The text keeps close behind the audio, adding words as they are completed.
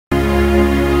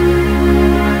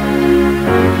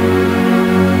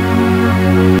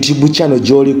YouTube channel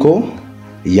joliko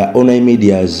ya Online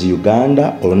Medias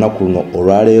Uganda olunaku luno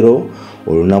olwaleero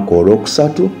olunaku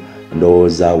olwokusatu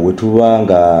ndowooza wetuba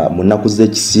nga mu nnaku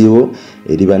z'ekisiibo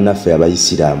eri bannaffe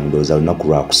abayisiraamu ndowooza lunaku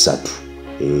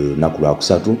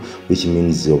lwakusatu which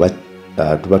means oba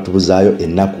tuba tubuzaayo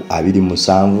ennaku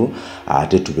 27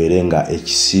 ate tubeere nga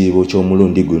ekisiibo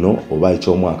ky'omulundi guno oba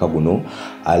eky'omwaka guno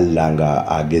Allah nga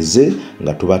ageze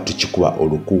nga tuba tukikuba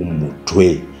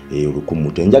olukumutwe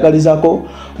njagalizako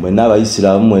mwenna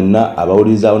abayisiraamu mwenna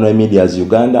abawuliriza Online Medias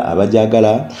Uganda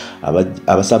abajagala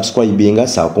abasubscribinga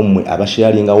saako mmwe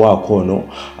abasharinga waako ono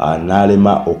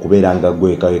nalema okubeera nga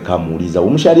gwekaweka muwuliriza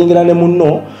omusharingira ne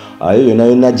munno ayo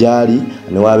yonna gyali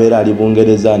ne wabeera ali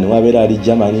Bungereza ne wabeera ali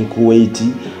Germany Kuwait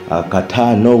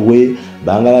Qatar Norway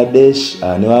Bangladesh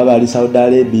ne waba ali Saudi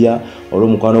Arabia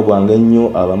olw'omukwano gwange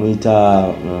ennyo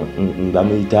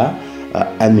bamuyita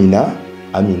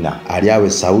Amina ali awe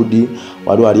Saudi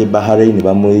waliwo ali Bahrain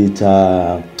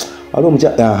bamuyita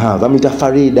bamuyita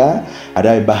Farida ali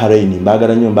awe Bahrain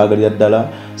mbagala nnyo mbagalira ddala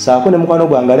saako ne mukwano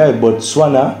gwange ali awe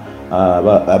Botswana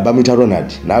bamuyita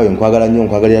Ronald nawe nkwagala nnyo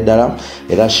nkwagalira ddala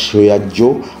era show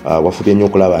yajjo wafubye nnyo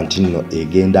okulaba nti nno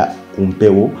egenda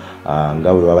kumpewo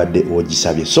nga we wabadde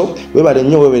ogisabye so webale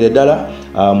nnyo webere ddala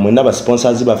mwenna ba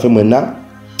sponsors baffe mwenna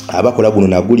abakola guno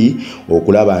naguli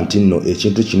okulaba nti nno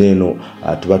ekintu kino eno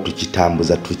tuba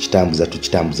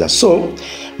tukitambuza so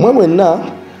mwenna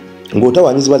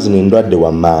ng'otawanyizibwa zino endwadde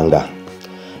wammanga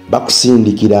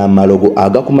bakusindikira amalogo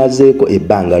agakumazeeko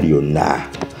ebbanga lyonna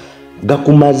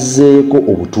gakumazeeko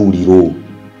obutuuliro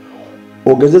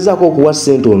ogezezaako okuwa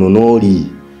ssente ono n'oli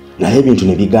naye ebintu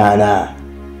ne bigaana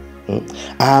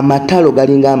amatalo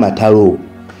galinga amatalo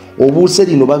obuuse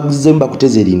lino baguzemu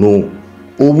bakuteze lino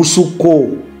obusukko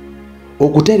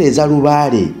okutereeza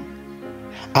lubaale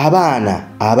abaana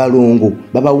abalongo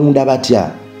babawunda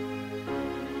batya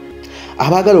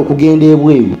abagala okugenda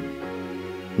ebweru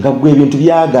nga gwe ebintu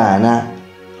byagaana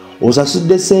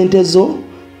osasudde ssente zo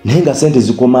naye nga ssente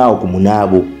zikomaawo ku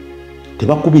munaabo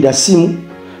tebakubira simu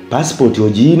pasipooti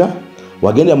ogiina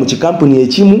wagendera mu kikampuni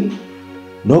ekimu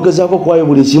n'ogezaako okuwayo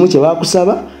buli kimu kye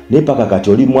bakusaba naye paka kati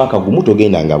oli mwaka gumu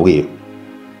togenda nga bweru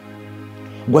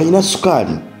gwalina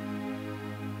sukaali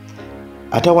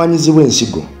atawanyizibwa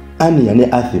ensigo aniya ne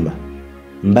athima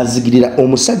mbazigirira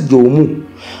omusajja omu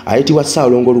ayitibwa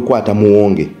Ssaalongo Olukwata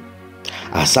Muwonge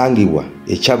asangibwa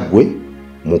eKyaggwe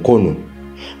Mukono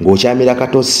ng'okyamira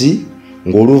katosi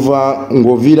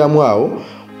ng'oviiramu awo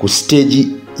ku stage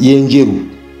y'enjeru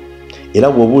era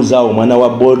bw'obuuzaawo omwana wa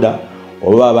boda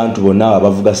oba abantu bonna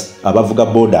abavuga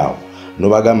boda awo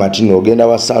n'obagamba nti n'ogenda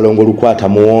wa Ssaalongo Olukwata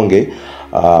Muwonge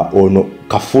ono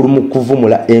kafulu mu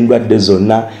kuvumula endwadde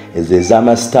zonna ezo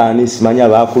ez'amasitaani simanya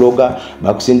bakuloga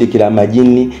bakusindikira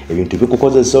amajini ebintu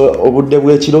bikukozesa obudde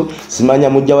bw'ekiro simanya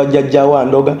mujja wa jjajja wa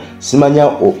ndoga simanya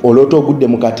oloota ogudde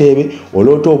mu kateebe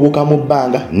oloota obuuka mu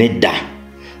bbanga nedda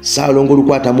Ssaalongo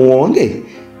Olukwata Muwonge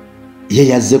ye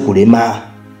yazze kulema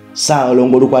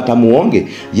Ssaalongo Olukwata Muwonge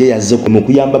ye yazze mu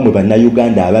kuyamba mu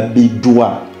bannayuganda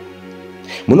ababbiddwa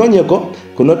munoonyeko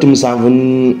ku noti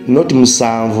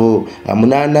 780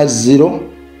 100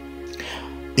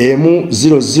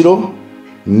 467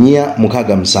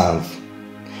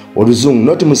 oluzungu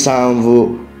noti 780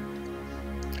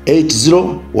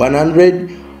 100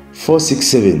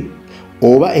 467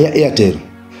 oba eya Airtel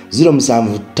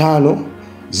 075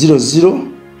 00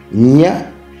 4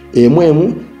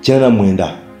 99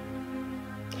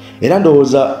 era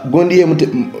ndowooza gondi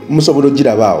musobola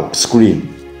ogirabaawo ku screen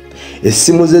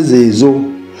essimu ze zeezo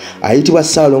ayitibwa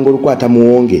Ssaalongo Olukwata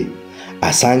Muwonge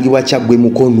asangibwa Kyaggwe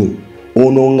Mukono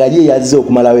ono nga ye yazze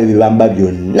okumalawo ebibamba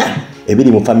byonna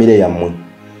ebiri mu famire yammwe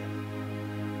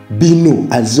bino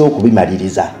azze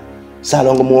okubimaliriza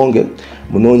Ssaalongo Muwonge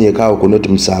munoonyekaawo ku noti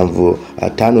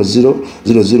 750 004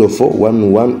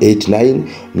 1189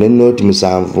 ne noti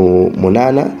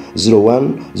 780 01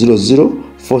 00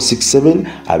 467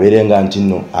 abeerenga nti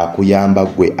nno akuyamba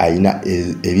gwe ayina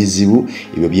ebizibu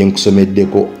ebyo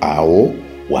byenkusomeddeko awo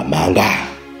wamanga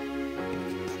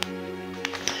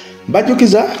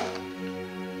mbajjukiza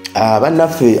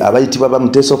bannaffe abayitibwa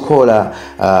bamuteesokoola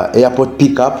airport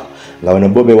pickup nga bano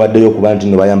bo beewaddeyo okuba nti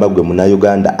nno bayamba gwe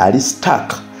munnayuganda ali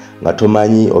stark nga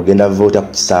tomanyi ogenda voota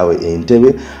ku kisaawe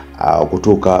Entebbe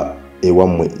okutuuka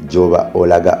ewammwe gyoba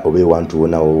olaga oba ewantu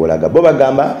wonna woba olaga bo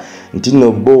bagamba nti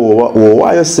nno bo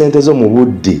wowaayo ssente zo mu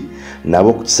budde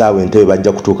nabo ku kisaawe Entebbe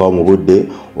bajja kutuukawo mu budde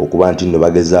okuba nti nno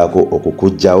bagezaako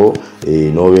okukugjawo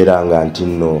n'obeera nga nti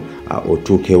nno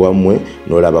otuuka ewammwe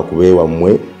n'olaba ku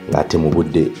beewammwe ng'ate mu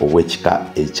budde obw'ekika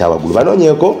ekyawaggulu.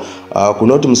 Banoonyeeko ku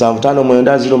nooti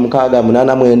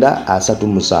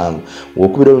 75908987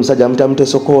 ng'okubira omusajja amutamu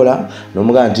Sokoola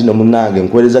n'omugamba nti no munnange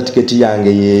nkuweereza tiketi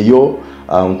yange yeeyo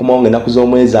nkumawo ng'ennaku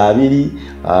z'omwezi 2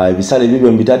 ebisale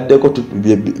ebyo mbitaddeko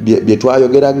bye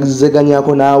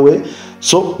twayogeraganyako naawe,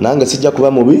 so nange sijja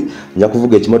kuba mubi, nja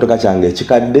kuvuga ekimotoka kyange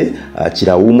ekikadde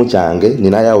kirawuumu kyange,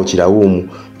 ninayawo kirawuumu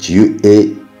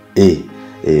UAA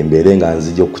mbeere nga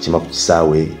nzija okukima ku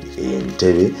kisaawe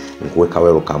Entebbe nkuwe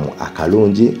kawerokamu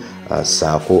akalungi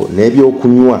saako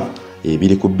n'ebyokunywa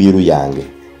ebiri ku bbiiru yange.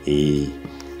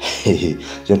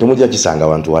 Kino temujja kisanga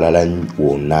abantu walala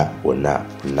wonna.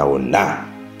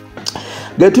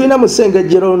 Tulina mu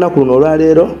ssengejjero olunaku luno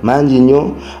olwaleero mangi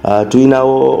nnyo.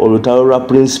 Tulinawo olutalo lwa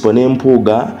Principal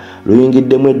n'Empuuga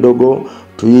luyingiddemu eddogo.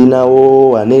 Tulinawo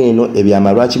waneeno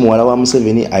ebyama lwaki muwala wa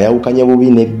Museveni ayawukanye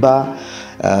bubi nebba.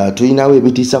 Tulinawo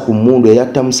ebitiisa ku mmundu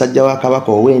eyatta musajja wa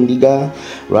Kabaka ow'Endiga.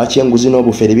 Lwaki enguzi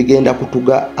n'obufere bigenda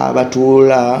kutuga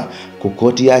abatuula ku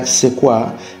kkooti ya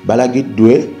Kisekwa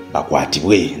balagiddwe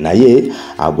bakwatibwe, naye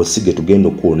ago sige tugenda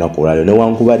okuwunaku olwaleero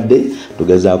newankubadde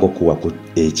tugezaako kuwa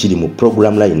ekiri mu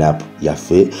program line-up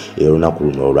yaffe olunaku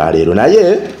luno olwaleero.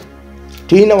 Naye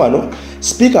tulina wano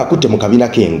Speaker akutte mu kabina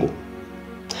k'engo.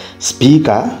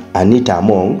 Speaker Anita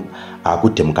Among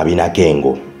akutte mu kabina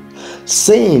k'engo.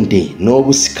 Sente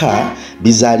n'obusika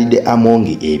bizaalidde Among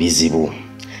ebizibu.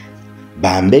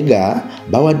 Bambega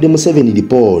bawadde Museveni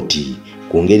lipooti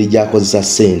ku ngeri gy'akozesa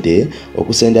ssente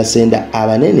okusendasenda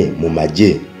abanene mu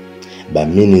magye,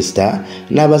 BAMINISTA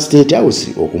n'aba State House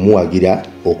okumuwagira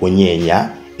okunyeenya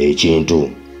ekintu.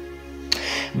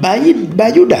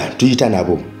 Bayuda tuyita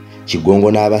nabo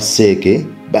Kigongo n'abaseeke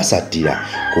basattira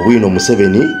ku bwino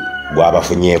Museveni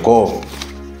gwabafunyeeko.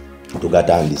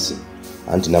 Tugatandise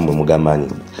anti nammwe mugamanyi.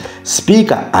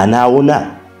 Speaker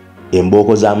Anawona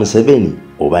Embooko za Museveni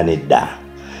oba nedda?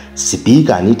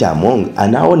 Speaker Anita Among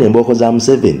Anawona embooko za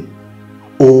Museveni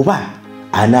oba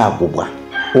anaagubwa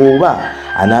oba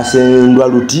anasendwa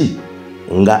luti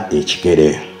nga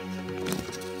ekikere?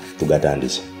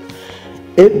 Tugatandise.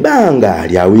 Ebbanga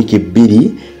lya wiiki 2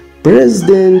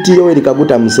 President Yoweri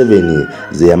Kaguta Museveni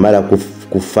ze yamala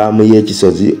ku faamu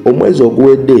y'ekisozi omwezi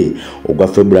oguwedde ogwa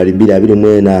February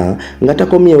 2024 nga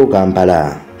takomyewo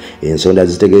Kampala. Ensonda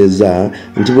zitegeeza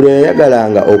nti buli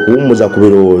yayagalanga okuwummuza ku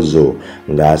birowoozo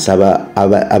ng'asaba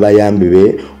abayambi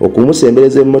be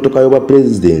okumusembereza emmotoka y'obwa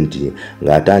pulezidenti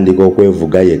ng'atandika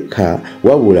okwevuga yekka,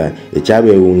 wabula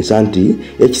ekyabeewuunyisa nti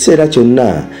ekiseera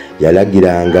kyonna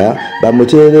yalagiranga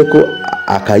bamuteereko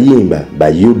akayimba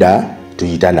Bayuda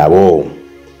tuyita nabo.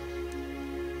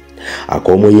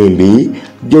 Ak'omuyimbi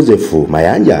Joseph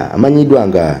Mayanja amanyiddwa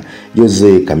nga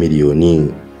Jose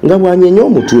Kamiliyoni nga bw'anyenya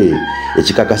omutwe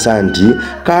ekikakasa nti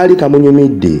kaali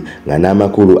kamunyumidde nga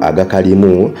n'amakulu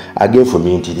agakalimu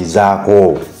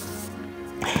ageefumiitirizaako.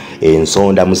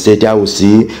 Ensonda mu State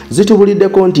House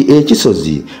zitubuliddeko nti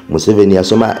ekisozi Museveni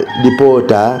yasoma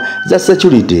lipoota za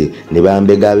security ne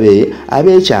bambega be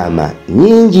ab'ekyama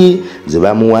nnyingi ze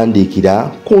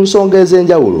bamuwandiikira ku nsonga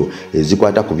ez'enjawulo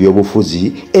ezikwata ku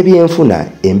by'obufuzi, ebyenfuna,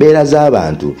 embeera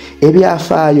z'abantu,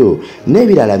 ebyafaayo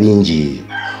n'ebirala bingi.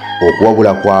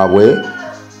 Okuwabula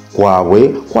kwabwe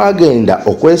kwagenda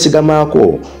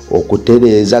okwesigamaako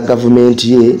okutereeza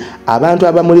gavumenti ye abantu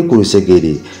abamuli ku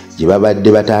lusegere gye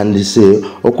babadde batandise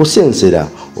okusensera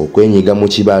okwenyiga mu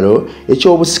kibalo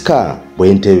eky'obusika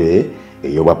bw'entebe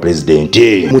ey'obwa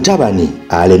pulezidenti. Mutabani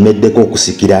alemeddeko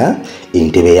okusikira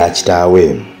entebe ya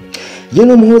kitaawe.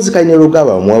 Guno Muliro Kayine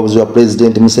Lugaba omuwabuzi wa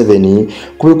President Museveni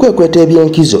ku bikwekweta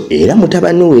ebyenkizo era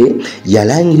mutabani we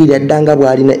yalangirira ddanga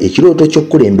bw'alina ekirooto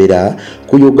ky'okkulembera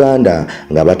ku Uganda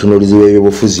nga batunuulizi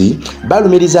b'ebyobufuzi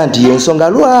balumiriza nti y'ensonga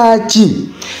lwaki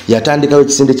yatandikawo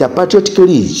ekisinde kya Patriotic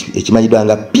League ekimanyiddwa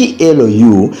nga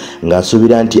PLU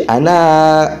ng'asuubira nti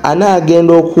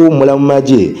anaagenda okuwummula mu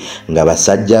magye nga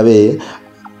basajja be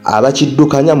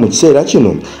abakiddukanya mu kiseera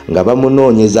kino nga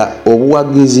bamunoonyeza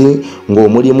obuwagizi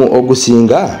ng'omulimu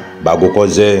ogusinga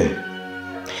bagukoze.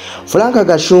 Frank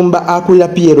Gashumba akulira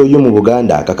PLU mu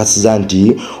Buganda akakasiza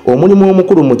nti omulimu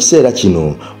omukulu mu kiseera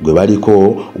kino gwe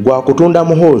baliko gwa kutunda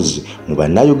muhoozi mu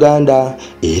bannayuganda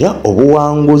era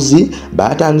obuwanguzi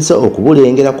batandise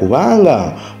okubulengera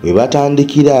kubanga we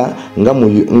batandikira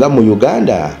nga mu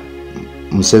Uganda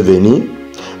Museveni,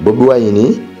 Bobi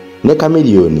Wine ne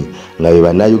Kamiliyoni nga be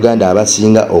bannayuganda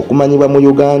abasinga okumanyibwa mu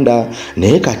Uganda,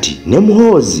 naye kati ne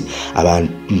muhoozi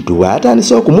abantu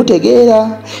batandise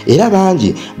okumutegeera era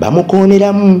bangi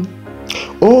bamukooneramu.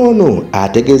 Ono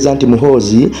ategeeza nti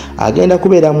muhoozi agenda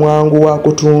kubeera mwangu wa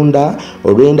kutunda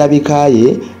olw'endabika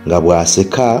ye nga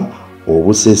bw'aseka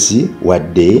obusesi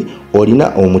wadde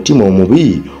olina omutima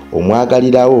omubi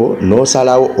omwagalirawo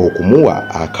n'osalawo okumuwa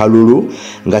akalulu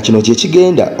nga kino kye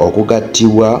kigenda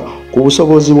okugattibwa ku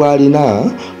busobozi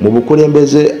bw'alina mu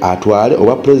bukulembeze atwale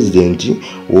obwa pulezidenti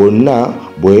wonna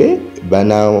bwe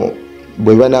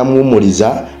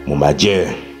banamuwumuliza mu magye.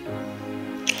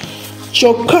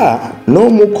 Kyokka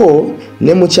n'omuko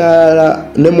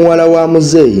ne muwala wa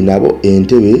MZEE nabo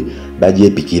entebe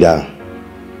bagyepikira.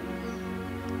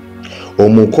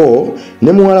 Omuko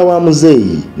ne muwala wa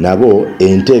MZEE nabo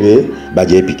entebe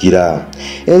bagyepikira.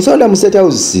 Ensonda mu State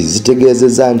House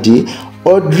zitegeezezza nti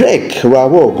Odrek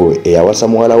Lwaboogo eyawasa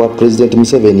muwala wa Pulezidenti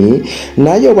Museveni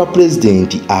naye obwa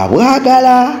pulezidenti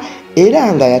abwagala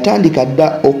era nga yatandika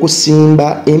dda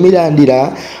okusimba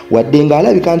emirandira wadde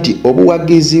ng'alabika nti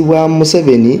obuwagizi bwa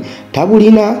Museveni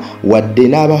tabulina wadde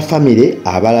n'abafamire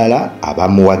abalala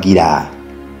abamuwagira.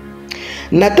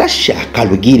 Natasha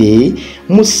Kalugire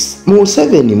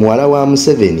Museveni muwala wa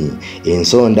Museveni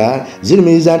ensonda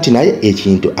zirumiriza nti naye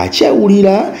ekintu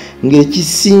akyewulira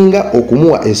ng'ekisinga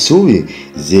okumuwa essuubi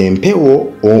z'empewo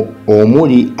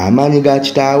omuli amaanyi ga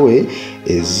kitaawe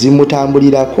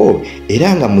ezimutambulirako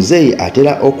era nga MZEE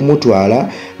atera okumutwala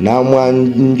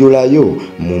n'amwanjulayo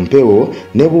mu mpewo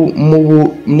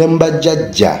ne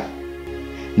mbajjajja.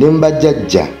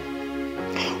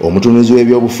 Omutunuzi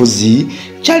w'ebyobufuzi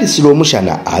Charles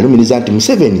Lwomushana alumiriza nti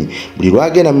Museveni buli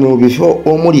lwagenda mu bifo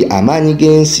omuli amaanyi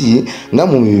g'ensi nga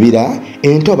mu bibira,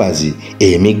 entobazi,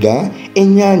 emigga,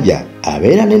 ennyanja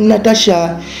abeera ne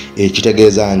Natasha,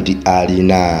 ekitegeeza nti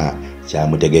alina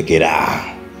kyamutegekera.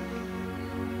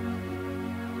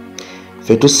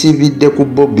 Ffe tusibidde ku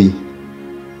Bobby.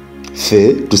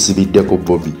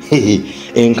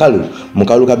 Enkalu mu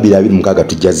kalulu ka 2026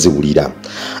 tujja ziwulira.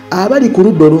 Abali ku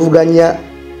ludda oluvuganya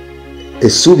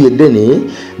essuubi eddene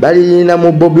balina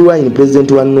mu Bobi Wine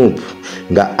pulezidenti wa NUP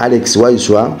nga Alex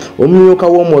Waiswa omumyuka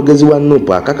w'omwogezi wa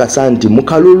NUP akakasa nti mu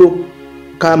kalulu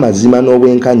k'amazima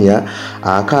n'obwenkanya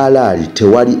akaalaali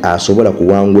tewali asobola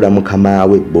kuwangula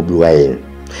mukamaawe Bobi Wine.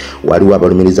 Waliwo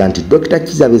abalumiriza nti Dr.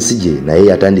 Kizza Besigye naye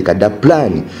yatandika dda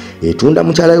pulaani etunda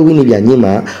mukyala we Winnie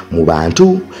Byanyima mu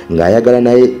bantu ng'ayagala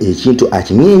naye ekintu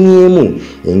akinyenyeemu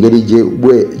engeri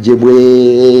gye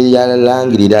bwe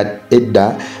yalangirira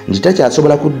edda nti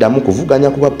takyasobola kuddamu kuvuganya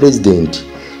ku bwa pulezidenti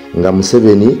nga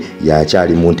Museveni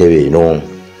yakyali mu ntebe eno.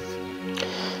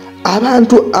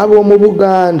 Abantu ab'omu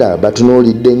Buganda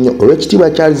batunuulidde nnyo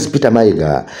olw'ekitiibwa Charles Peter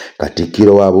Mayiga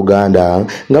Katikkiro wa Buganda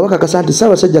nga bakakasa nti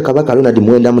Ssaabasajja Kabaka Ronald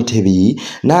Muwenda Mutebi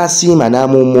n'asiima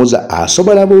n'amuwummuza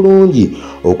asobola bulungi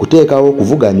okuteekawo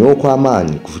okuvuganya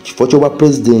okw'amaanyi ku kifo ky'obwa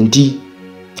pulezidenti.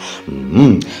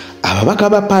 Ababaka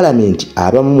ba paalamenti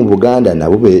abamu mu Buganda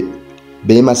nabo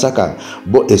b'e Masaka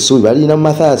bo essuubi balina mu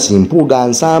Mathias Mpuuga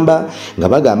Nsamba nga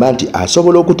bagamba nti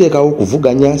asobola okuteekawo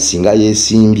okuvuganya singa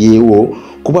yeesimbyewo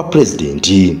ku bwa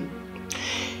pulezidenti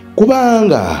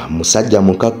kubanga musajja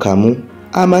mukakkamu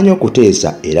amanyi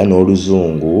okuteesa era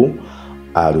n'oluzungu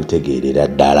alutegeerera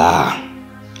ddala.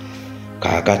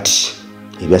 Kaakati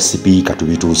ebya sipiika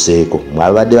tubituuseeko,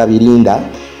 mwabadde babirinda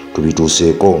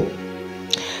tubituuseeko.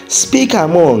 Sipiika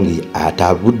Amongi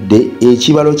atabudde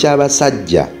ekibalo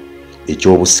ky'abasajja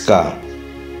eky'obusika.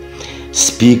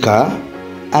 Sipiika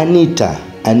Anita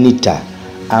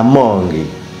Amongi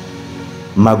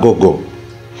Magogo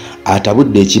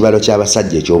atabudde ekibalo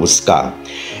ky'abasajja eky'obusika.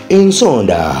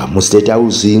 Ensonda mu State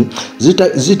House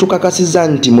zitukakasiza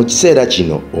nti mu kiseera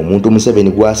kino omuntu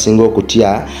Museveni gwasinga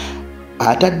okutya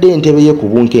atadde entebe ye ku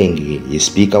bunkenge ye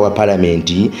sipiika wa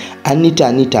paalamenti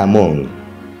Anita Amongi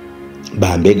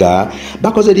Bambega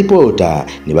bakoze lipoota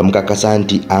ne bamukakasa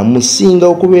nti amusinga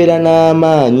okubeera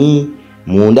n'amaanyi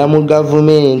munda mu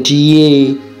gavumenti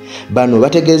ye. Bano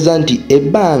bategeeza nti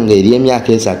ebbanga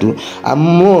ery'emyaka 3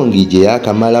 Amongi gye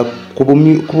yakamala ku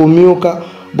bumyuka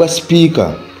bwa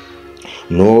sipiika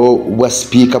n'obwa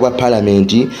sipiika bwa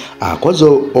paalamenti akoze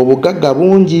obugagga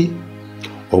bungi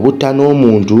obutta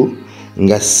n'omuntu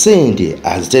nga ssente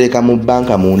azitereka mu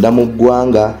bbanka munda mu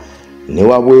ggwanga ne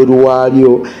wabweru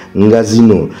waalyo nga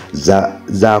zino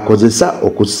zakozesa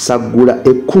okusaggula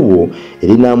ekkubo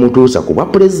erinaamutuusa ku bwa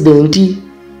pulezidenti.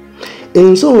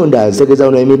 Ensonda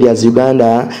zitegeeza ne media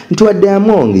Uganda nti wadde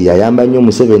Amongi yayamba nnyo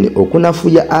Museveni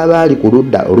okunafuya abaali ku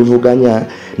ludda oluvuganya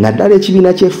naddala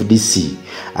ekibiina ky'FDC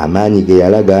amaanyi ge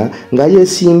yalaga nga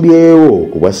yeesimbyewo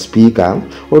ku bwa sipiika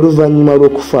oluvannyuma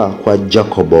lw'okufa kwa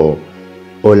Jacob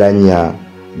Olanya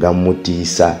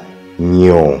gamutiisa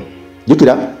nnyo.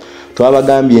 Jjukira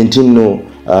twabagambye nti nno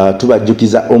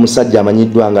tubajjukiza omusajja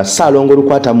amanyiddwa nga Ssaalongo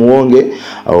Lukwata Muwonge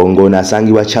ng'ono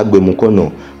asangibwa Kyaggwe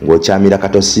Mukono ng'okyamira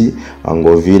katosi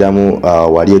ng'oviiramu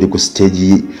wali eri ku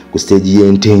stage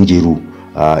y'entenjeru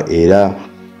era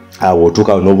awo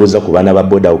otuuka n'obuuza ku baana ba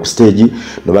boda ku stage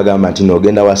nobagamba nti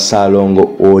n'ogenda wa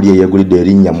Ssaalongo oli eyegulidde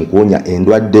erinnya mu kuwonya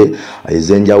endwadde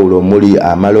ez'enjawulo omuli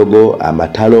amalogo,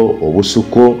 amatalo,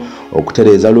 obusuko,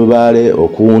 okutereeza lubaale,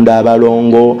 okuwunda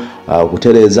abalongo,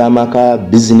 okutereeza amaka,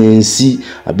 bizinensi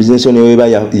ono eba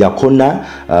yakona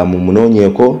mu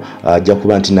munoonyeeko ajja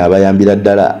kuba nti n'abayambira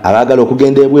ddala abaagala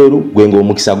okugenda ebweru gwe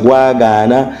ng'omukisa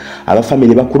gwagaana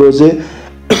abafamily bakuloze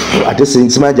ate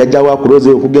simanyi jjajjawo akuloze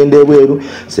okugenda ebweru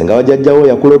senga wajjajjawo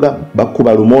yakuloga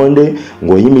bakuba lumonde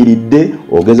ng'oyimiridde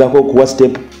ogezaako okuwa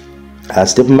step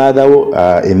mother wo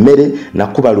emmere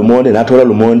nakuba lumonde natoola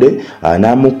lumonde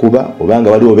namukuba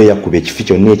obanga wali oba yakuba ekifi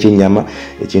kyonna ekyennyama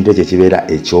ekintu ekyo kibeera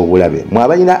ekyobulabe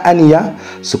mwabalina aniya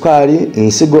sukaali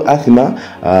nsigo athima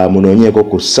munoonyeeko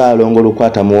ku Ssaalongo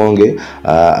lukwata muwonge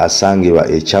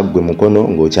asangibwa ekyaggwe mukono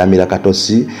ng'okyamira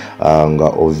katosi nga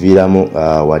oviiramu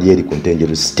wali eri ku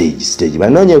Ntenjeru stage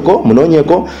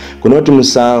munoonyeeko ku noti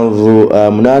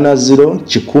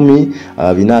 780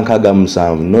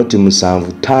 10467 noti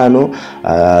 75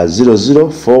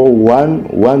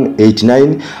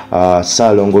 004189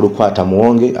 Ssaalongo lukwata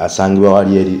muwonge asangibwa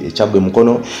wali eri ekyaggwe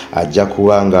mukono ajja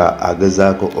kuba nga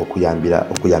agezaako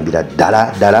okuyambira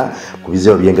ddala ku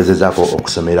bizero byengezezaako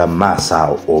okusomera maaso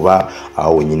awo oba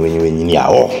awo wenyini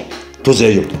awo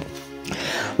tuzeeyo.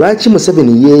 Lwaki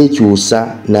Museveni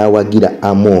yeekyusa n'awagira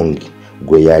Amongi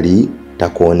gwe yali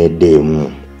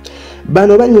takooneddeemu?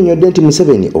 Bano bannyonnyodde nti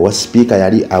Museveni owa sipiika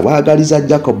yali awaagaliza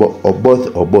Jacob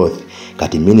Oboth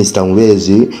kati minisita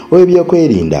mubeezi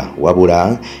w'ebyokwerinda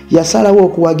wabula yasalawo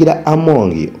okuwagira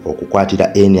Amongi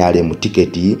okukwatira NRM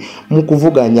tiketi mu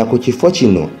kuvuganya ku kifo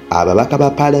kino ababaka ba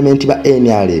paalamenti ba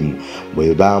NRM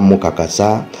bwe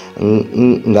bamukakasa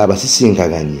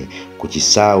ng'abasisinkaganye ku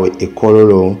kisaawe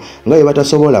ekololo nga bwe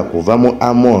batasobola kuva mu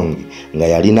Amongi nga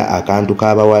yalina akantu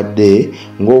k'abawadde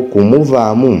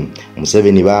ng'okumuvaamu.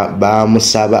 Museveni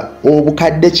bamusaba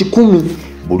obukadde 100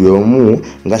 buli omu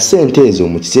nga ssente ezo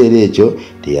mu kiseera ekyo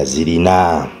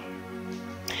teyazirina.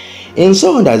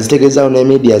 Ensonda zitegeezaawo ne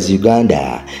media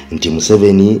Uganda nti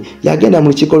Museveni yagenda mu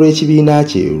lukiiko lw'ekibiina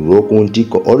kye olw'oku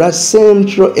ntikko olwa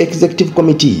Central Executive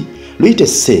Committee luyite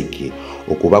SEC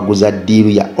okubaguza ddiiru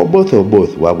ya Oboth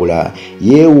wabula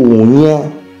yeewuunya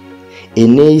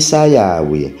enneeyisa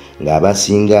yaabwe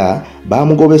ng'abasinga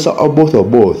bamugobesa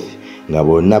Oboth nga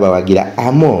bonna bawagira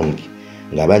Amongi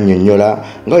nga bannyonnyola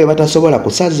nga bwe batasobola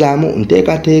kusazaamu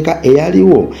nteekateeka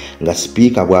eyaliwo nga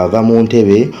sipiika bw'ava mu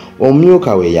ntebe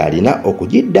omumyuka we yalina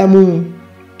okugiddamu.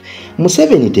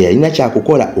 Museveni teyalina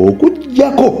kyakukola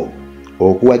okuggyako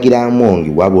okuwagira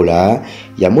Amongi wabula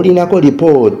yamulinako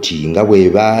lipooti nga bwe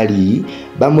baali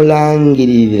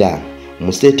bamulangirira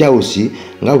mu State House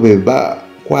nga bwe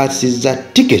bakwasizza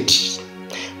tiketi.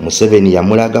 Museveni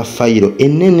yamulaga fayiro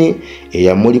ennene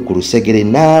eyamuli ku lusegere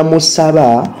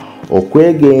n'amusaba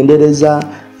okwegendereza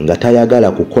nga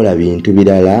tayagala kukola bintu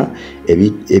birala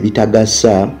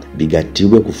ebitagasa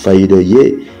bigattibwe ku fayiro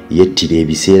ye yettira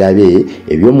ebiseera bye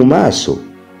eby'omu maaso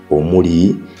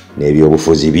omuli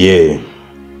n'ebyobufuzi bye.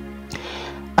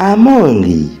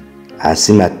 Amongi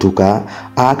asimattuka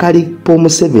akalipo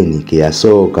Museveni ke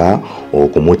yasooka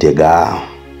okumutega.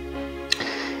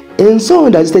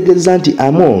 Ensonda zitegeeza nti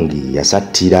Amongi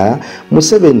yasattira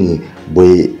Museveni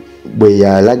bwe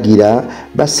yalagira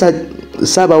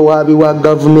Ssaabawaabi wa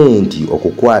gavumenti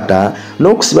okukwata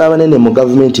n'okusiba abanene mu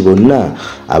gavumenti bonna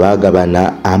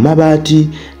abaagabana amabaati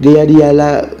ge yali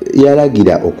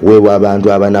yalagira okuweebwa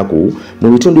abantu abanaku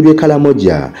mu bitundu by'e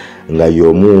Karamoja nga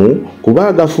y'omu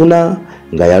kubaagafuna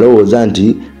nga yalowooza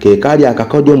nti ke kaali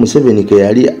akakodyo Museveni ke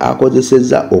yali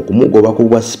akozesezza okumugoba ku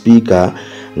bwa sipiika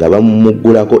nga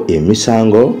bamumuggulako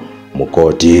emisango mu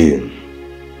kooti.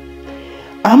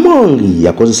 Amongi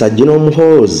yakozesa Guno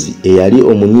Muhoozi eyali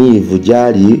omunyiivu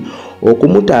gyali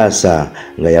okumutaasa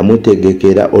nga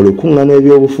yamutegekera olukuŋŋaana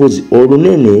ebyobufuzi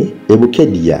olunene e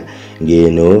Bukedya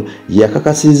ng'eno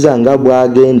yakakasizza nga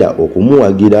bw'agenda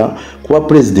okumuwagira kuba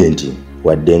pulezidenti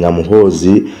wadde nga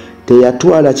Muhoozi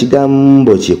teyatwala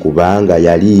kigambo kye kubanga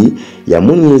yali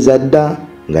yamunyiiza dda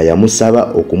nga yamusaba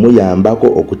okumuyambako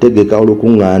okutegeka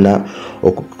olukuŋŋaana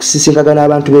okusisinkagana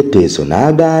abantu b'etteeso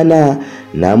n'agaana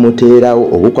n'amuteerawo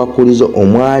obukwakulizo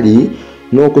omwali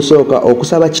n'okusooka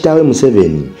okusaba kitaawe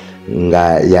Museveni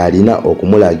nga yalina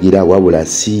okumulagira wabula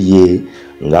si ye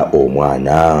nga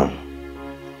omwana.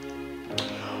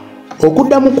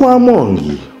 Okuddamu kwa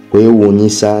Amongi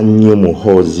kwewuunyisa nnyo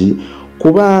Muhoozi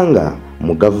kubanga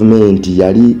mu gavumenti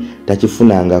yali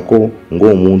takifunangako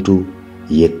ng'omuntu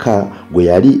yekka gwe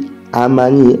yali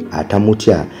amanyi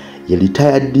atamutya ye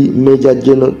retired Major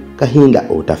General Kahinda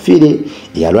Otafire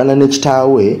eyalwana ne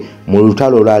kitaawe mu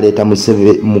lutalo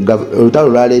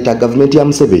lwaleeta gavumenti ya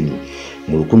Museveni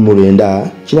mu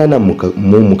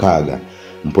 1986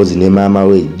 mpozi ne maama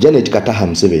we Janet Kataha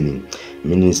Museveni,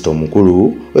 minisita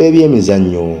omukulu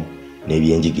w'ebyemizannyo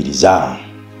n'ebyenjigiriza.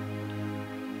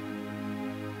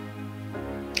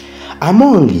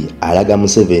 Amongi alaga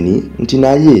Museveni nti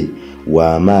naye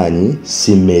w'amaanyi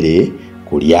si mmere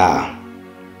kulya.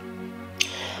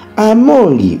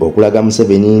 Amongi okulaga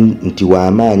Museveni nti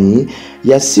w'amaanyi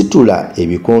yasitula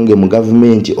ebikonge mu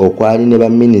gavumenti okwali ne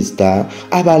baminisita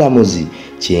abalamuzi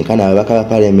kyenkana ababaka ba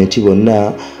palamenti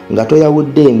bonna nga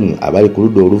toyawuddemu abali ku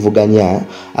ludda oluvuganya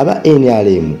aba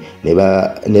NRM ne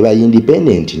ba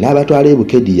independent n'abatwala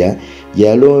ebukedya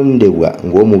yalondebwa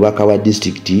ng'omubaka wa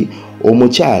disitulikiti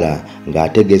omukyala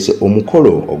ng'ategese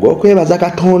omukolo ogw'okwebaza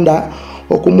Katonda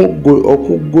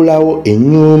okuggulawo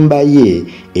ennyumba ye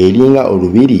eringa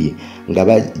olubiri nga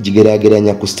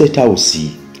bagigeraageranya ku State House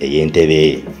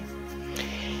ey'Entebbe.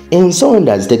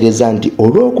 Ensonda zitegeeza nti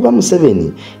olw'okuba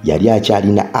Museveni yali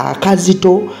akyalina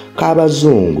akazito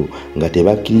k'abazungu nga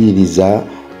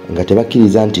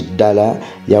tebakkiriza nti Ddaala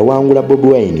yawangula Bobi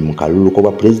Wine mu kalulu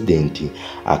k'obwa pulezidenti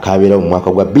akabeera mu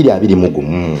mwaka gwa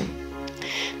 2021.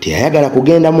 Teyayagala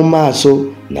kugenda mu maaso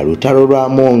na lutalo lwa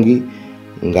Amongi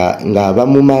nga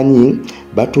bamumanyi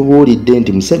batubuulidde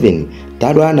nti Museveni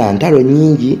talwana ntalo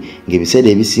nnyingi ng'ebiseera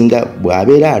ebisinga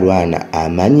bw'abeera alwana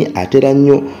amaanyi atera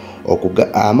nnyo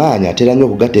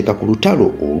okugateeka ku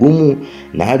lutalo olumu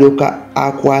n'alyoka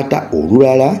akwata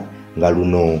olulala nga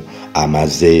luno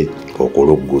amaze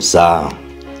okuluggusa.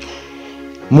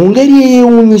 Mu ngeri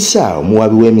eyeewuunyisa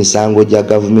omuwabi w'emisango gya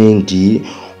gavumenti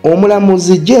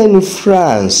omulamuzi Jane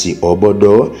France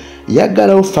Obodo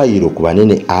yaggalawo fayiro ku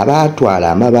banene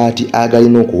abaatwala amabaati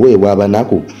agalina okuweebwa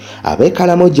abanaku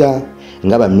ab'ekalamoja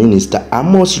nga baminisita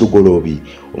Amos Lugolobi,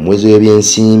 omwezi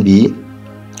w'ebyensimbi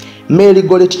Mary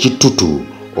Goretti Kitutu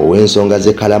ow'ensonga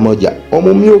z'ekalamoja,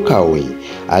 omumyuka we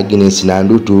Agnes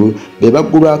Nandutu be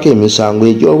baggulwako emisango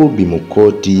egy'obubbi mu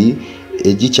kkooti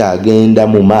egikyagenda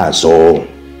mu maaso.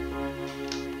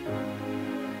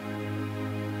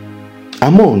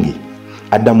 Amongi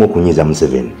addamu okunyiiza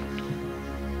Museveni.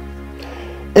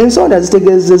 Ensonda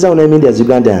zitegeezezza ne media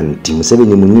Uganda nti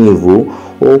Museveni munyiivu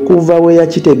okuva we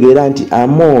yakitegeera nti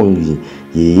Amongi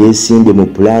ye yeesimbye mu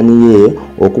pulaani ye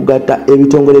okugatta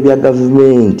ebitongole bya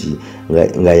gavumenti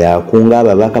nga yakunga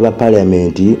ababaka ba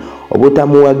palamenti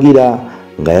obutamuwagira,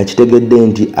 nga yakitegedde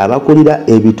nti abakulira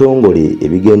ebitongole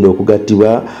ebigenda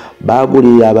okugattibwa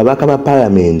baagulira ababaka ba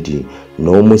palamenti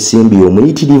n'omusimbi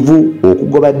omuyitirivu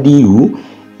okugoba ddiiru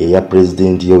eya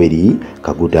Pulezidenti Yoweri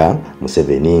Kaguta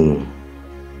Museveni.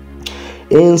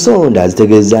 Ensonda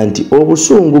zitegeeza nti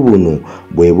obusungu buno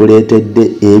bwe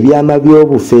buleetedde ebyama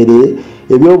by'obufere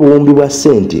eby'obuwumbi bwa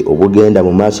ssente obugenda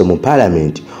mu maaso mu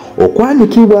palamenti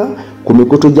okwanikibwa ku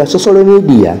mikutu gya social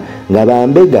media nga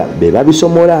bambega be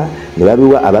babisomola ne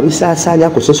babiwa ababisaasaanya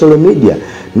ku social media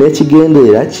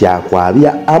n'ekigenderera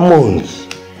kyakwabya Amongi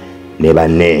ne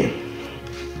banne.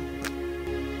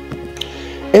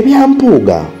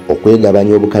 Ebyampuuga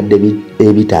okwegabanya obukadde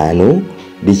 5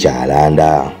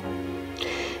 bikyalanda.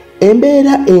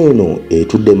 Embeera eno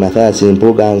etudde Mathias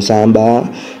Mpuuga Nsamba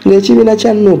ng'ekibiina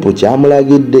kya NUP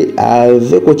kyamulagidde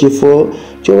ave ku kifo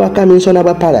ky'obwakaminsona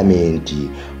bwa palamenti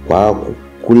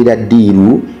kwakulira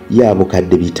ddiiru ya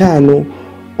bukadde 5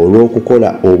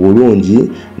 olw'okukola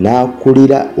obulungi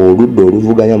n'akulira oludda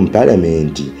oluvuganya mu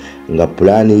palamenti nga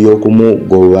pulaani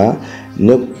y'okumugoba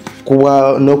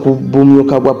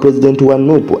n'okubumyuka bwa pulezidenti wa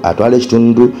NUP atwala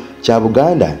ekitundu kya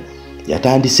Buganda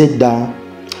yatandise dda.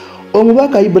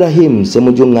 Omubaka Ibrahim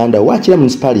Ssemujjunganda wa Kira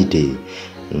Municipality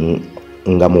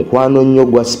nga mukwano nnyo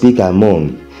gwa Speaker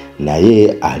Amongi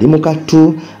naye ali mu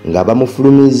kattu nga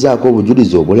bamufulumizaako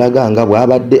obujulizi obulaga nga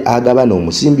bw'abadde agabana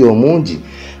omusimbi omungi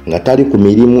nga tali ku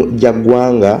mirimu gya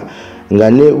ggwanga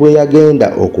nga ne bwe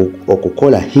yagenda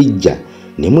okukola hijja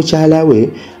ne mukyala we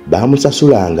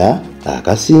bamusasulanga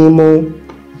akasiimo.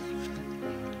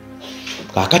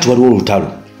 Kaakati waliwo olutalo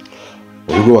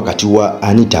oluli wakati wa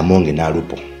Anita Amongi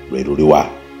n'Alupo lwe luliwa.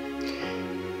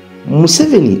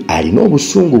 Museveni alina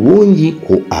obusungu bungi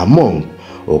ku Amongi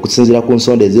okusinziira ku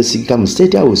nsonda ezeesigika mu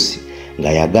State House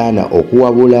nga yagaana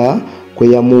okuwabula kwe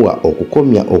yamuwa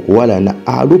okukomya okuwalana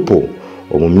Alupo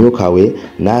omumyuka we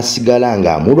n'asigala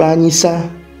ng'amulwanyisa.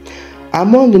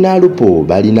 Amongi n'Alupo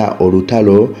balina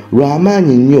olutalo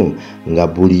lw'amaanyi nnyo nga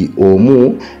buli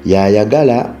omu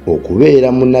yayagala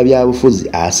okubeera munnabyabufuzi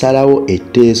asalawo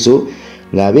etteeso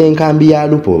ng'ab'enkambi ya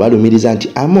Alupo balumiriza nti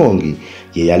Amongi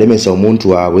ye yalemesa omuntu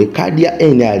waabwe kaadi ya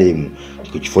NRM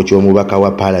ku kifo ky'omubaka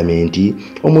wa paalamenti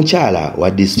omukyala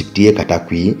wa disitulikiti y'e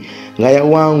Katakwi nga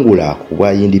yawangula ku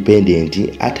bwa independent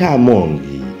ate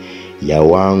Amongi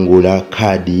yawangula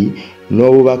kaadi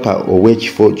n'obubaka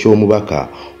obw'ekifo ky'omubaka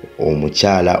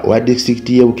omukyala wa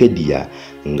disitulikiti y'e Bukedya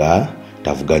nga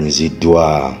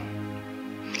tavuganyiziddwa.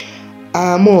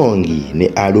 Amongi ne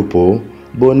Alupo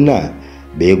bonna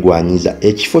beegwanyiza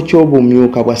ekifo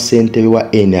ky'obumyuka bwa ssentebe wa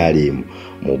NRM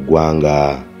mu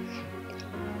ggwanga.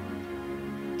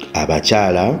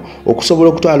 Abakyala okusobola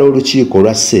okutwala olukiiko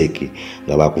olwa SEEK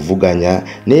nga bakuvuganya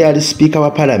ne yali sipiika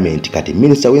wa paalamenti kati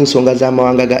minisita w'ensonga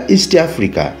z'amawanga ga East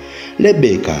Africa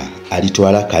Rebecca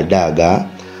alitwala kadaaga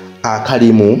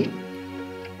akalimu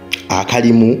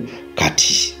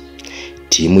kati.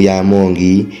 Tiimu ya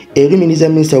Amongi erumiriza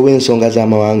minisita w'ensonga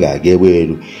z'amawanga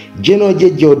ag'ebweru General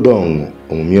Jeje Odong,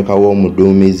 omumyuka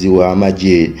w'omuduumizi wa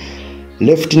MAGYE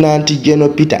Lieutenant General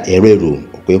Peter Ereru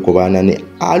okwekobaana ne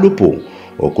Alupo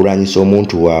okulwanyisa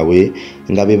omuntu waabwe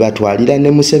nga be batwalira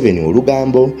ne Museveni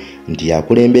olugambo nti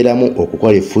yakulemberamu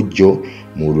okukola effujjo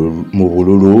mu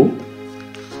bululu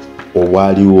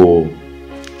obwaliwo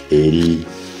eri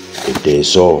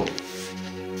etteeso.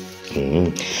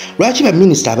 Lwaki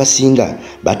baminisita abasinga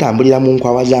batambulira mu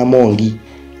nkwawa za Amongi?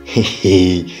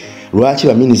 Lwaki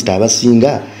baminisita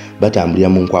abasinga batambulira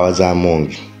mu nkwawa za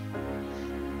Amongi?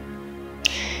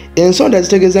 Ensonda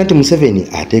zitegeeza nti Museveni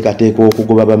ateekateeka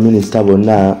okugoba baminisita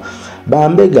bonna.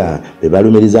 Bambega be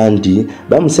balumiriza nti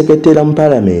bamuseketera mu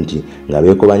paalamenti nga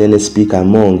beekobanya ne sipiika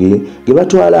Amongi ge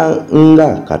batwala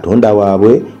nga katonda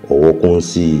waabwe ow'oku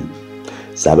nsi.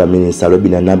 Ssaabaminisita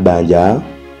Robinah Nabbanja,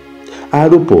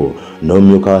 Alupo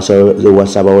n'omumyuka wa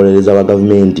ssaabawolereza wa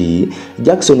gavumenti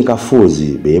Jackson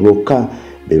Kafuuzi be bokka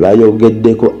be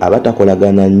bayogeddeko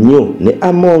abatakolagana nnyo ne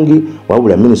Amongi,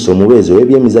 wabula minisita omubeezi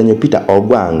w'ebyemizannyo Peter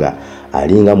Ogwanga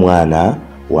alinga mwana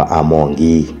wa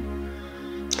Amongi.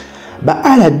 Ba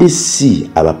RDC,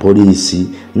 abapoliisi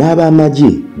n'abamagye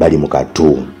bali mu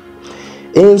kattu.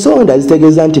 Ensonda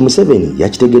zitegeeza nti Museveni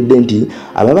yakitegedde nti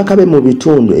ababaka be mu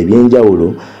bitundu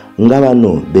eby'enjawulo nga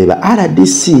bano be ba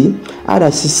RDC,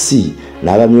 RCC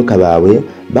n'abamyuka baabwe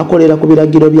bakolera ku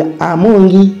biragiro bya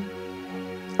Amongi.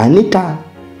 Anita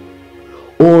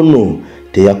ono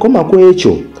teyakoma ku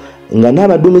ekyo nga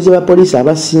n'abaduumizi ba poliisi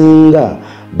abasinga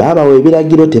babawa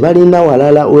ebiragiro tebalina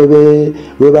walala we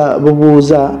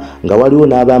babuuza nga waliwo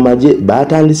n'abamagye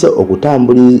batandise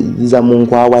okutambuliza mu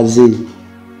nkwawa ze.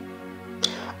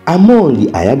 Amongi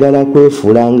ayagala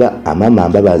kwefuula nga Amama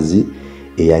Mbabazi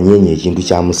eyanyeenya ekintu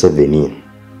kya Museveni.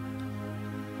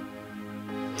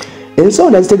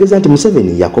 Ensonda zitegeeza nti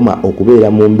Museveni yakoma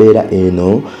okubeera mu mbeera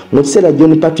eno mu kiseera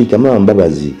John Patrick Amama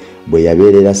Mbabazi bwe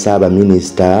yabeerera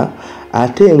Ssaabaminisita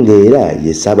ate ng'era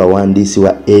ye Ssaabawandiisi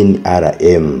wa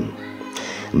NRM.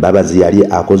 Mbabazi yali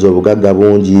akoze obugagga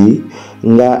bungi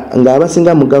nga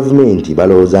abasinga mu gavumenti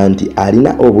balowooza nti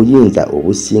alina obuyinza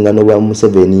obusinga n'obwa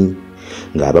Museveni,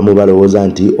 ng'abamu balowooza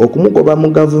nti okumugoba mu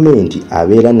gavumenti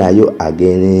abeera nayo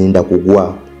agenda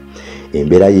kugwa.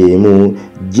 Embeera y'emu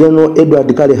General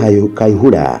Edward Kale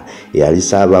Kaihura eyali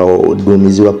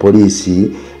ssaabaduumizi wa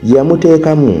poliisi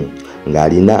yamuteekamu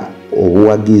ng'alina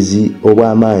obuwagizi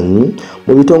obw'amaanyi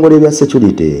mu bitongole bya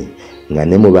security nga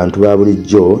ne mu bantu ba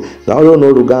bulijjo nga waliwo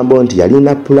n'olugambo nti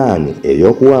yalina pulaani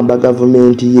ey'okuwamba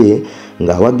gavumenti ye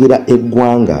ng'awagira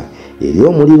eggwanga eri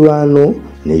omulirwano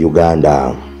ne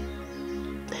Uganda.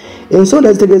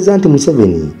 Ensonda zitegeeza nti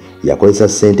Museveni yakozesa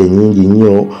ssente nnyingi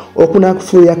nnyo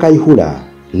okunakufuuya Kaihura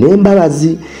ne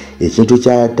Mbabazi, ekintu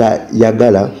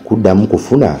ky'atayagala kuddamu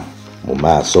kufuna mu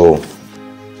maaso.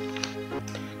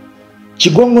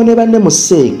 Kigongo ne banne mu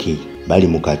SEEK bali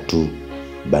mu kattu.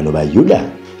 Bano Bayuda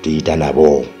tuyita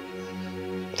nabo.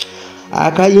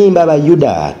 Akayimba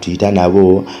Bayuda tuyita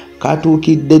nabo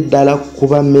katuukidde ddala ku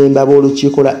bammemba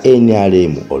b'olukiiko lwa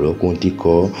NRM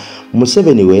olw'okuntiko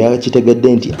Museveni we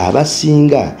yakitegedde nti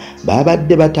abasinga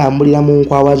babadde batambulira mu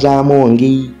nkwawa za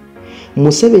Amongi.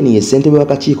 Museveni ye ssentebe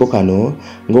w'akakiiko kano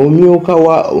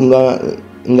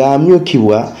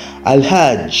ng'amyukibwa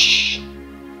Alhaj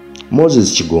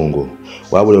Moses Kigongo,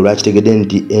 wabula olwakitegedde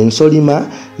nti ensolima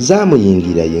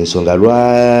zaamuyingira y'ensonga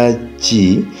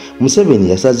lwaki Museveni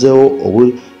yasazeewo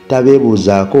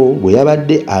obutabeebuuzaako bwe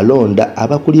yabadde alonda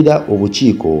abakulira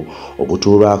obukiiko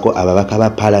obutuulwako ababaka ba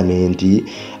paalamenti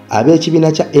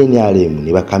ab'ekibiina kya NRM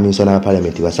ne bakaminsona ba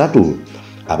paalamenti 3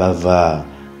 abava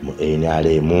mu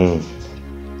NRM.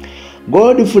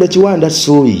 Godfrey Kiwanda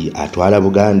Suuyi atwala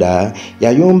Buganda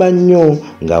yayomba nnyo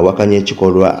ng'awakanya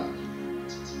ekikolwa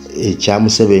ekya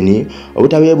Museveni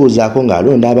obutabeebuuzaako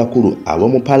ng'alonda abakulu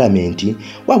ab'omu palamenti,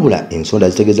 wabula ensonda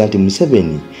zitegeeza nti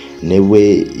Museveni ne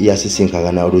bwe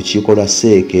yasisinkagana olukiiko lwa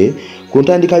Seeke ku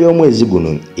ntandika y'omwezi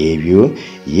guno, ebyo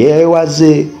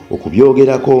yeewaze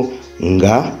okubyogerako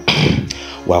nga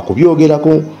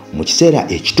wakubyogerako mu kiseera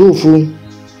ekituufu.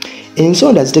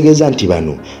 Ensonda zitegeeza nti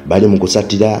bano bali mu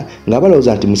kusatira nga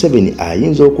balowooza nti Museveni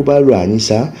ayinza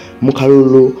okubalwanyisa mu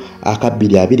kalulu aka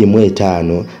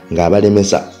 2025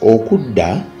 ng'abalemesa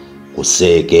okudda ku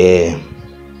Seeke.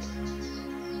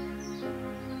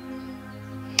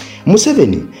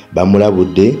 Museveni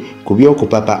bamulabudde ku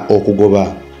by'okupapa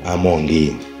okugoba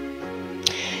Amongi.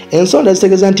 Ensonda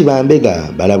zitegeeza nti Bambega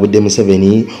balabudde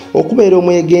Museveni okubeera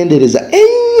omwegendereza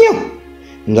ennyo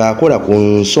ng'akola ku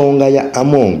nsonga ya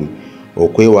Amongi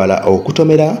okwewala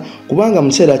okutomera, kubanga mu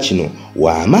kiseera kino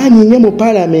w'amaanyi nnyo mu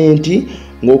palamenti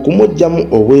ng'okumugyamu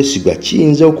obwesigwa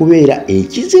kiyinza okubeera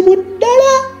ekizibu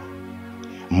ddala.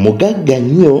 Mugagga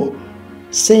nnyo,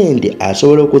 sente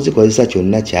asobola okuzikozesa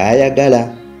kyonna ky'ayagala.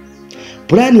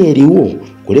 Pulaani eriwo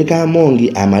kuleka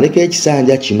Amongi amaleko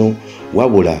ekisanja kino,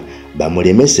 wabula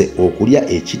bamulemese okulya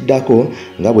ekiddako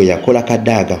nga bwe yakola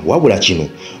Kadaaga, wabula kino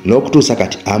n'okutuusa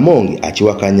kati Amongi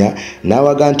akiwakanya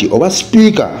n'awaga nti oba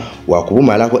sipiika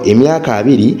wakubumalako emyaka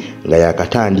 2 nga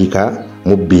yakatandika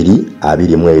mu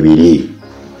 2022.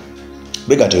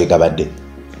 Begatwe gabadde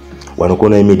wano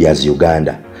kono Medias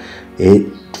Uganda.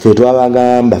 Ffe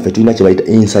twabagamba ffe tulina kye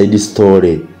bayita inside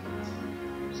story,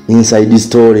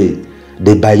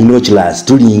 the binoculars,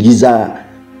 tulingiza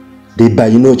the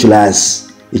binoculars,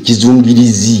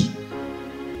 ekizungirizi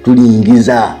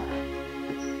tulingiza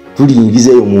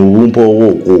eyo mu bumpo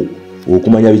obwoko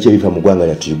okumanya biki ebifa mu ggwanga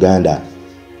lyattu Uganda.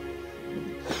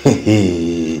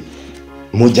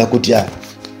 Mujja kutya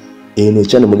eno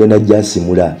kyano mugenda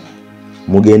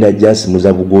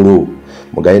jasimuza bugolo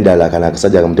mugenda lakana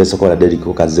akasajja kamuteseko la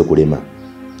deliko kazze kulema.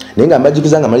 Naye nga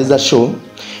mbajjukiza nga maliza show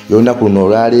y'olunaku luno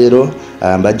olwaleero,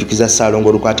 mbajjukiza Ssaalongo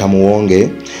Olukwata Muwonge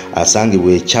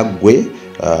asangibwa eKyaggwe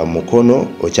mukono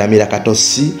okyamira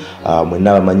Katosi,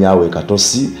 mwenna bamanyawe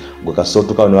Katosi gwe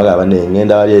kasootuka wano bagaba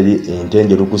ngenda bali eri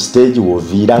Entenjeru ku stage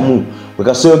woviiramu gwe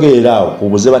kasoyogerera awo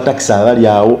kubuze ba taxi abali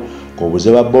awo,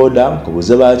 kubuze ba boda,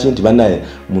 kubuze ba kinti banaye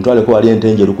muntu aleko wali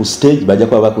Entenjeru ku stage bajja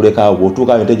kwa bakuleka awo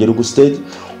botuuka Entenjeru ku stage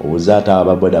obuzata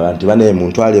ababoda abantu banaye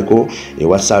muntu aleko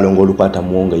ewa Ssaalongo Olukwata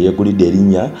Muwonge yegulidde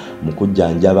erinnya mu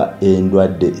kujjanjaba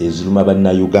endwadde eziruma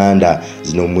banna Uganda.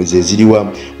 Zino muze ziriwa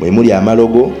mwe muli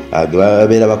amalogo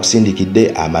agabeera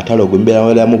bakusindikidde, amatalo gwe mbeera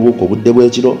wala mu buko budde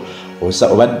bw'ekiro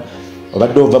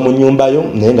obadde ova mu nnyumba yo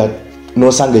naye nga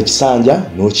n'osanga ekisanja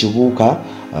n'okibuuka,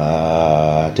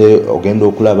 ate ogenda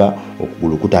okulaba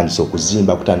okugulu kutandisa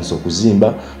okuzimba,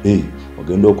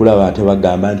 ogenda okulaba ate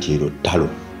bagamba nti ero ttalo.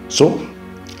 So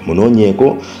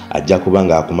munoonyeeko ajja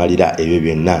kubanga akumalira ebyo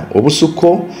byonna.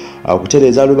 Obusukko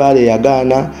okutereeza Lubaale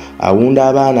yagaana, awunda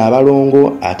abaana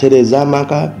abalongo, atereeza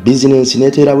amaka, bizinensi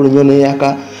neteera buli nnyo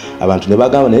n'eyaka. Abantu ne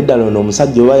bagamba naye ddala ono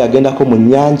omusajja oba yagendako mu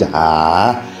nnyanja.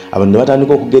 Abantu ne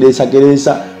batandika okugereesa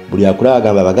buli akulaba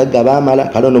agamba abagagga baamala,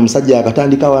 kale ono omusajja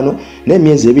yakatandika wano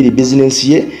n'emyezi 2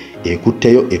 bizinensi ye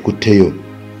ekutteyo.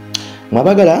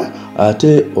 Mwabagala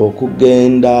ate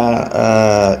okugenda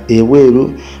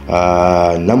ebweru,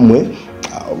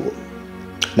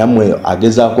 nammwe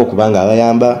agezaako kubanga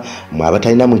abayamba mwe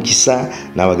abatalina mukisa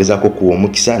n'abagezaako kuwa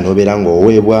omukisa n'obeera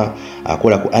ng'oweebwa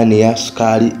akola ku ania,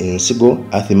 sukaali, ensigo,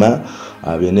 athima,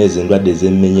 byeneza endwadde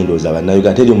ez'emmenye ndowooza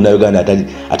bannayuganda teri omunnayuganda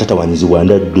atatawanyizibwa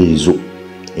ndwadde ezo.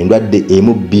 Endwadde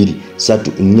 1, 2,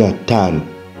 3, 4,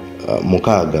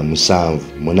 5, 6,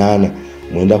 7, 8,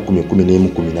 9, 10, 11,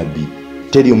 12.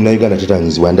 Teri omunnayuganda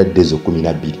atatawanyizibwa ndwadde ezo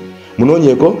 12.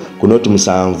 Munoonyeeko ku noti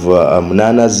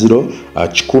 780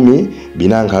 10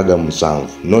 467,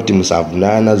 noti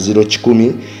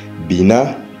 780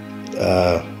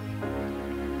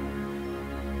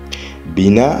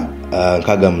 10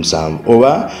 467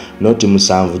 oba noti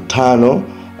 75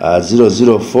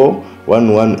 004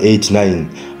 1189.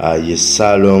 Ye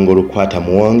Ssaalongo Olukwata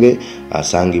Muwonge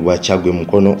asangibwa Kyaggwe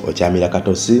mukono okyamira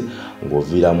Katosi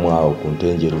ng'oviiramu awo ku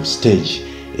Ntenjeru stage.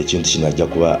 Ekintu kino ajja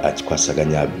kuba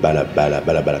akikwasaganya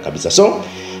balabala kabisa. So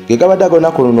gegabadde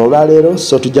olunaku luno olwaleero,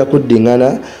 so tujja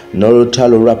kuddingana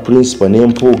n'olutalo lwa principal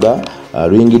n'empuuga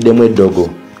luyingiddemu eddogo.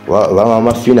 Oba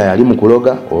Mama Fina yali mu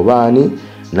kuloga oba ani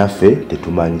naffe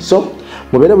tetumanyi. So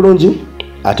mubeere bulungi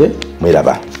ate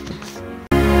mweraba.